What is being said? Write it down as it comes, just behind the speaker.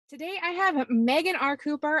Today, I have Megan R.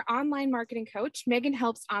 Cooper, online marketing coach. Megan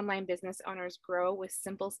helps online business owners grow with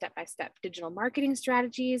simple step-by-step digital marketing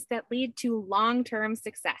strategies that lead to long-term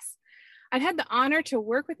success. I've had the honor to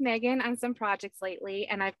work with Megan on some projects lately,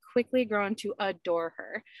 and I've quickly grown to adore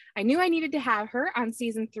her. I knew I needed to have her on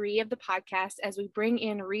season 3 of the podcast as we bring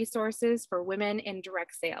in resources for women in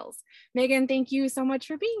direct sales. Megan, thank you so much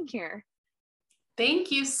for being here.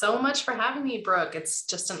 Thank you so much for having me, Brooke. It's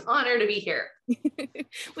just an honor to be here.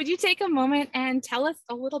 Would you take a moment and tell us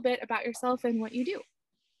a little bit about yourself and what you do?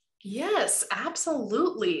 Yes,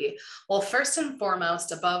 absolutely. Well, first and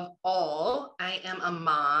foremost, above all, I am a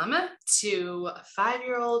mom to a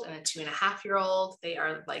 5-year-old and a 2.5-year-old. They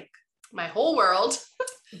are like my whole world.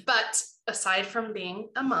 But aside from being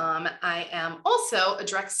a mom, I am also a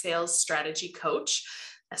direct sales strategy coach.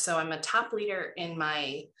 So I'm a top leader in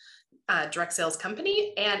my direct sales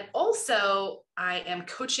company. And also I am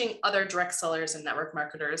coaching other direct sellers and network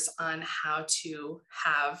marketers on how to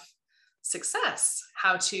have success,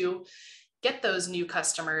 how to get those new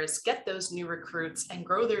customers, get those new recruits, and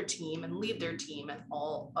grow their team and lead their team and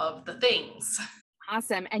all of the things.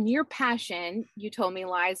 Awesome. And your passion, you told me,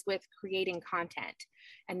 lies with creating content.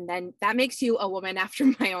 And then that makes you a woman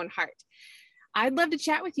after my own heart. I'd love to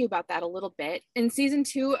chat with you about that a little bit. In season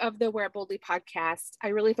 2 of the Wear It Boldly podcast, I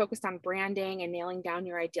really focused on branding and nailing down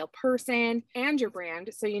your ideal person and your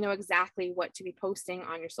brand so you know exactly what to be posting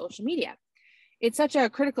on your social media. It's such a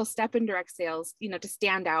critical step in direct sales, to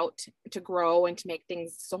stand out, to grow, and to make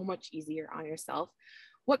things so much easier on yourself.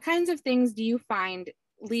 What kinds of things do you find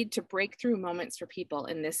lead to breakthrough moments for people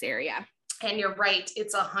in this area? And you're right.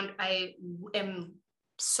 I am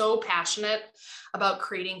so passionate about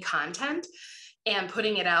creating content and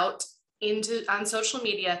putting it out on social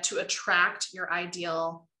media to attract your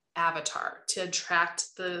ideal avatar, to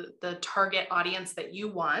attract the target audience that you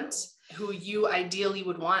want, who you ideally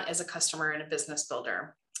would want as a customer and a business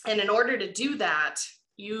builder. And in order to do that,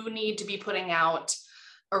 you need to be putting out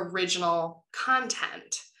original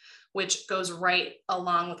content, which goes right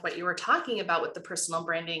along with what you were talking about with the personal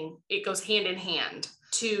branding. It goes hand in hand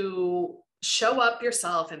to show up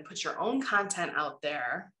yourself and put your own content out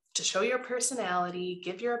there, to show your personality,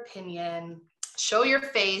 give your opinion, show your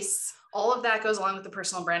face. All of that goes along with the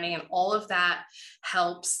personal branding, and all of that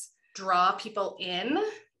helps draw people in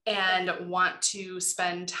and want to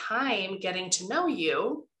spend time getting to know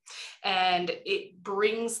you. And it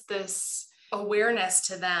brings this awareness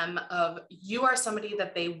to them of you are somebody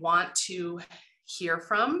that they want to hear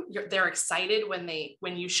from. They're excited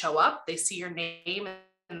when you show up, they see your name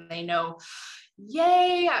and they know,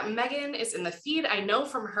 yay, Megan is in the feed. I know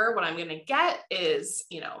from her what I'm going to get is,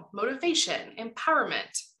 motivation,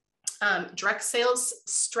 empowerment, direct sales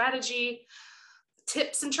strategy,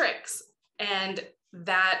 tips and tricks. And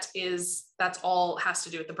that's all has to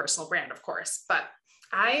do with the personal brand, of course. But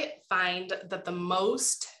I find that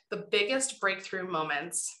the biggest breakthrough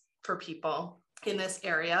moments for people in this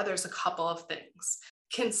area, there's a couple of things.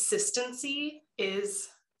 Consistency is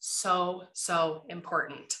so, so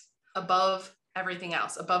important above everything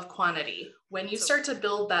else, above quantity. When you start to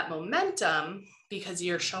build that momentum because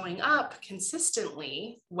you're showing up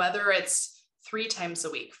consistently, whether it's 3 times a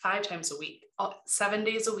week, 5 times a week, 7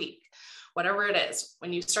 days a week, whatever it is,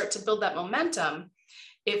 when you start to build that momentum,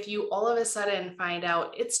 if you all of a sudden find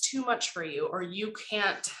out it's too much for you or you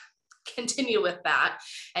can't continue with that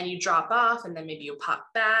and you drop off, and then maybe you pop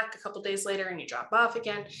back a couple days later and you drop off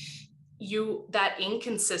again, that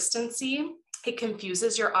inconsistency, it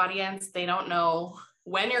confuses your audience. They don't know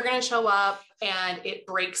when you're going to show up, and it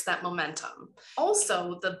breaks that momentum.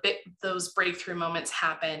 Also, those breakthrough moments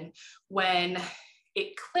happen when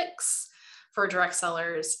it clicks for direct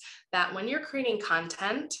sellers that when you're creating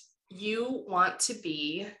content, you want to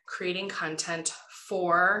be creating content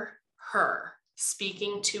for her,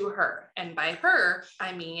 speaking to her. And by her,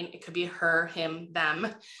 I mean, it could be her, him, them,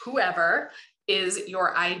 whoever is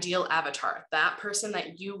your ideal avatar, that person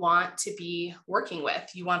that you want to be working with.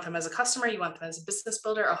 You want them as a customer, you want them as a business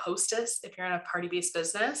builder, a hostess, if you're in a party-based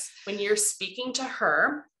business. When you're speaking to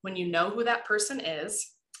her, when you know who that person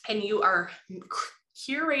is, and you are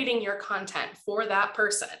curating your content for that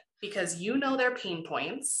person because you know their pain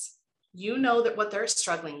points, you know that what they're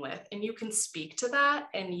struggling with, and you can speak to that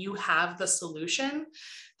and you have the solution,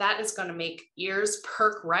 that is going to make ears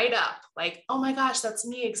perk right up. Like, oh my gosh, that's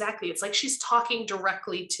me exactly. It's like she's talking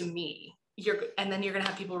directly to me. And then you're going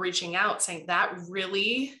to have people reaching out saying that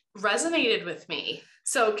really resonated with me.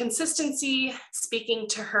 So consistency, speaking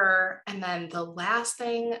to her. And then the last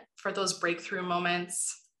thing for those breakthrough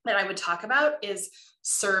moments that I would talk about is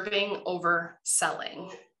serving over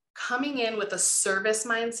selling. Coming in with a service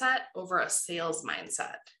mindset over a sales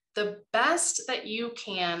mindset. the best that you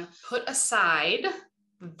can put aside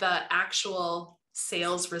the actual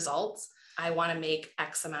sales results. I want to make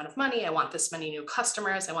X amount of money. I want this many new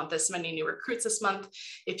customers. I want this many new recruits this month.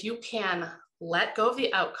 If you can let go of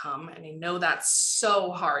the outcome, and I know that's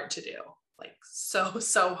so hard to do, like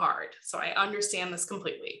so hard. So I understand this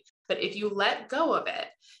completely. But if you let go of it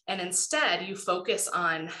and instead you focus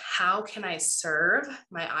on how can I serve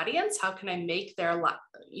my audience? How can I make their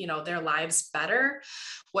lives better?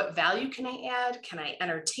 What value can I add? Can I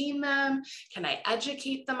entertain them? Can I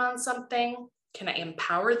educate them on something? Can I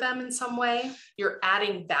empower them in some way? You're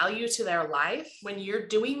adding value to their life. When you're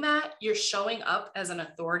doing that, you're showing up as an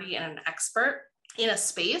authority and an expert in a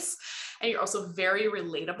space, and you're also very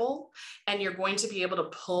relatable, and you're going to be able to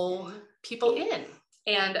pull people in,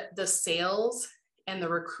 and the sales and the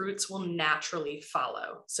recruits will naturally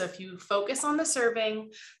follow. So if you focus on the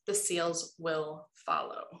serving, the sales will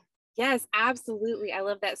follow. Yes, absolutely. I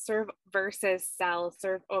love that serve versus sell,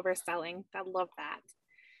 serve over selling. I love that.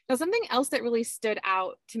 Now, something else that really stood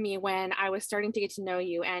out to me when I was starting to get to know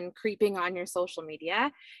you and creeping on your social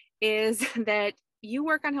media is that you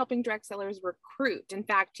work on helping direct sellers recruit. In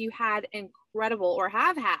fact, you had incredible, or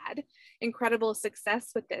have had incredible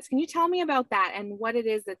success with this. Can you tell me about that and what it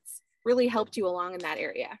is that's really helped you along in that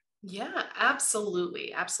area? Yeah,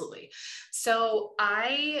 absolutely. Absolutely. So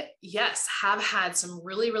yes, have had some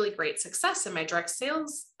really, really great success in my direct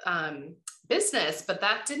sales business, but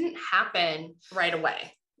that didn't happen right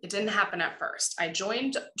away. It didn't happen at first. I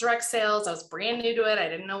joined direct sales. I was brand new to it. I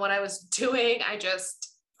didn't know what I was doing. I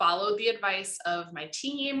just followed the advice of my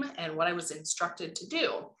team and what I was instructed to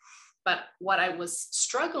do. But what I was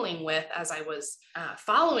struggling with as I was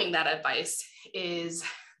following that advice is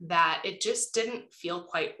that it just didn't feel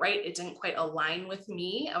quite right. It didn't quite align with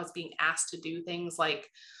me. I was being asked to do things like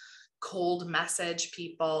cold message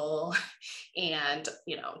people and,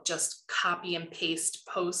 just copy and paste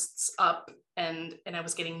posts up, and I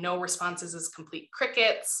was getting no responses, as complete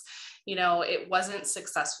crickets. It wasn't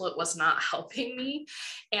successful. It was not helping me.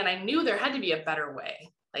 And I knew there had to be a better way.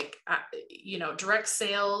 Like, direct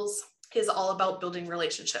sales is all about building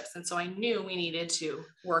relationships. And so I knew we needed to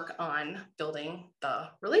work on building the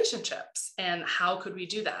relationships. And how could we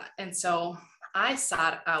do that? And so I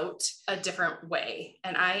sought out a different way.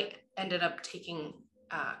 And I ended up taking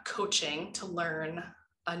coaching to learn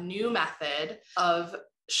a new method of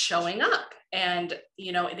showing up. And,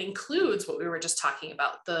 it includes what we were just talking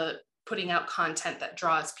about, the putting out content that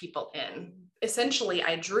draws people in. Essentially,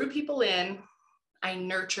 I drew people in, I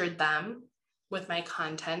nurtured them with my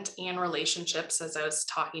content and relationships as I was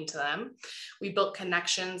talking to them. We built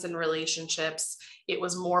connections and relationships. It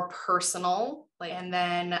was more personal. And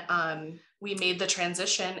then we made the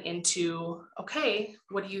transition into, okay,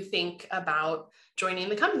 what do you think about joining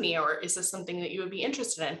the company? Or is this something that you would be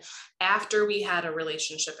interested in? After we had a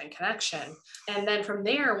relationship and connection. And then from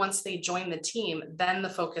there, once they joined the team, then the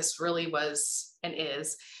focus really was and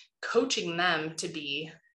is coaching them to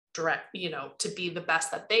be direct, to be the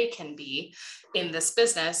best that they can be in this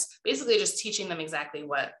business, basically just teaching them exactly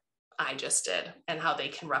what I just did and how they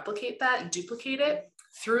can replicate that and duplicate it.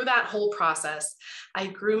 Through that whole process, I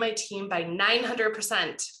grew my team by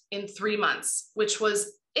 900% in 3 months, which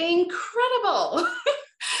was incredible.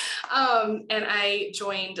 And I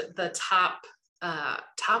joined the top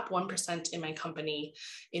 1% in my company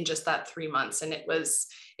in just that 3 months. And it was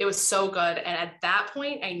so good. And at that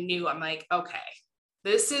point I knew, I'm like, okay,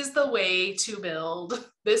 this is the way to build.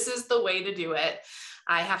 This is the way to do it.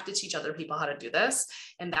 I have to teach other people how to do this.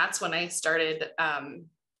 And that's when I started,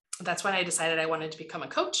 that's when I decided I wanted to become a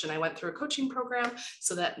coach. And I went through a coaching program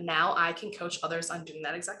so that now I can coach others on doing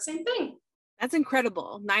that exact same thing. That's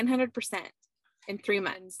incredible. 900% in 3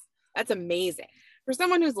 months. That's amazing. For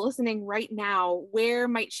someone who's listening right now, where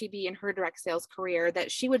might she be in her direct sales career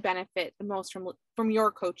that she would benefit the most from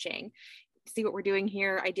your coaching? See what we're doing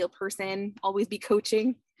here, ideal person, always be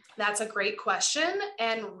coaching? That's a great question.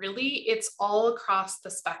 And really, it's all across the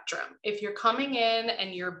spectrum. If you're coming in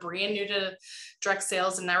and you're brand new to direct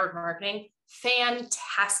sales and network marketing,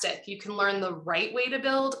 fantastic. You can learn the right way to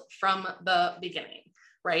build from the beginning,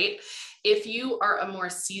 right? If you are a more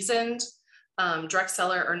seasoned direct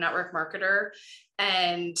seller or network marketer,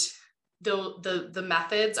 and the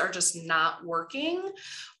methods are just not working,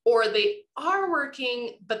 or they are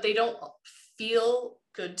working, but they don't feel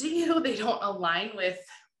good to you, they don't align with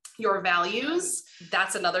your values,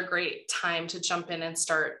 that's another great time to jump in and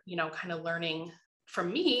start, kind of learning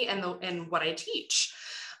from me and what I teach.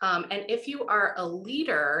 And if you are a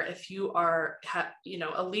leader, if you are,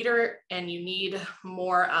 a leader and you need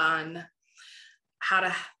more on how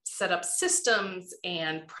to set up systems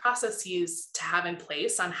and processes to have in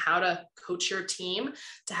place on how to coach your team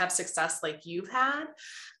to have success like you've had.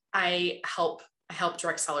 I help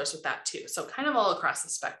direct sellers with that too. So kind of all across the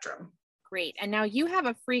spectrum. Great. And now you have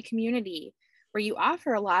a free community where you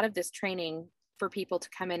offer a lot of this training for people to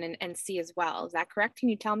come in and see as well. Is that correct? Can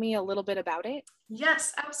you tell me a little bit about it?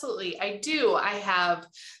 Yes, absolutely. I do. I have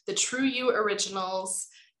the True You Originals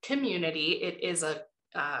community. It is a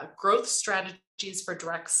growth strategies for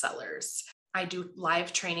direct sellers. I do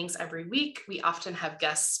live trainings every week. We often have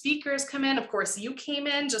guest speakers come in. Of course, you came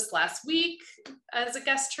in just last week as a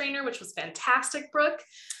guest trainer, which was fantastic, Brooke.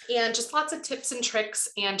 And just lots of tips and tricks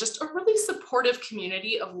and just a really supportive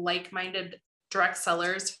community of like-minded direct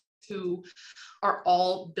sellers who are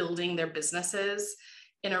all building their businesses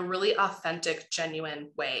in a really authentic, genuine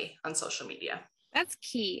way on social media. That's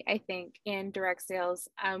key, I think, in direct sales.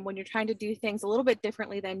 When you're trying to do things a little bit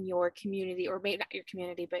differently than your community, or maybe not your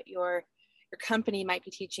community, but your company might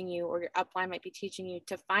be teaching you, or your upline might be teaching you,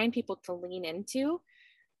 to find people to lean into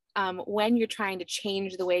when you're trying to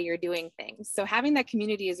change the way you're doing things. So having that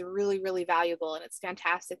community is really, really valuable, and it's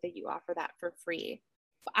fantastic that you offer that for free.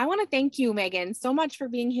 I want to thank you, Megan, so much for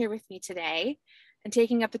being here with me today and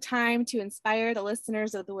taking up the time to inspire the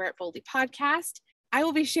listeners of the Wear It Boldly podcast. I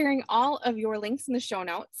will be sharing all of your links in the show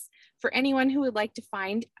notes for anyone who would like to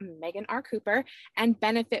find Megan R. Cooper and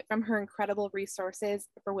benefit from her incredible resources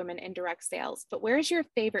for women in direct sales. But where is your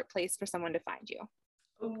favorite place for someone to find you?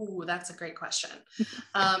 Oh, that's a great question.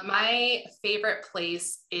 My favorite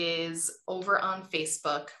place is over on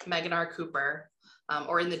Facebook, Megan R. Cooper,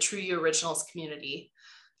 or in the True You Originals community.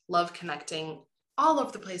 Love connecting all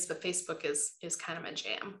over the place, but Facebook is kind of my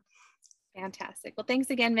jam. Fantastic. Well, thanks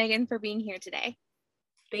again, Megan, for being here today.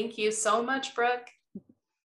 Thank you so much, Brooke.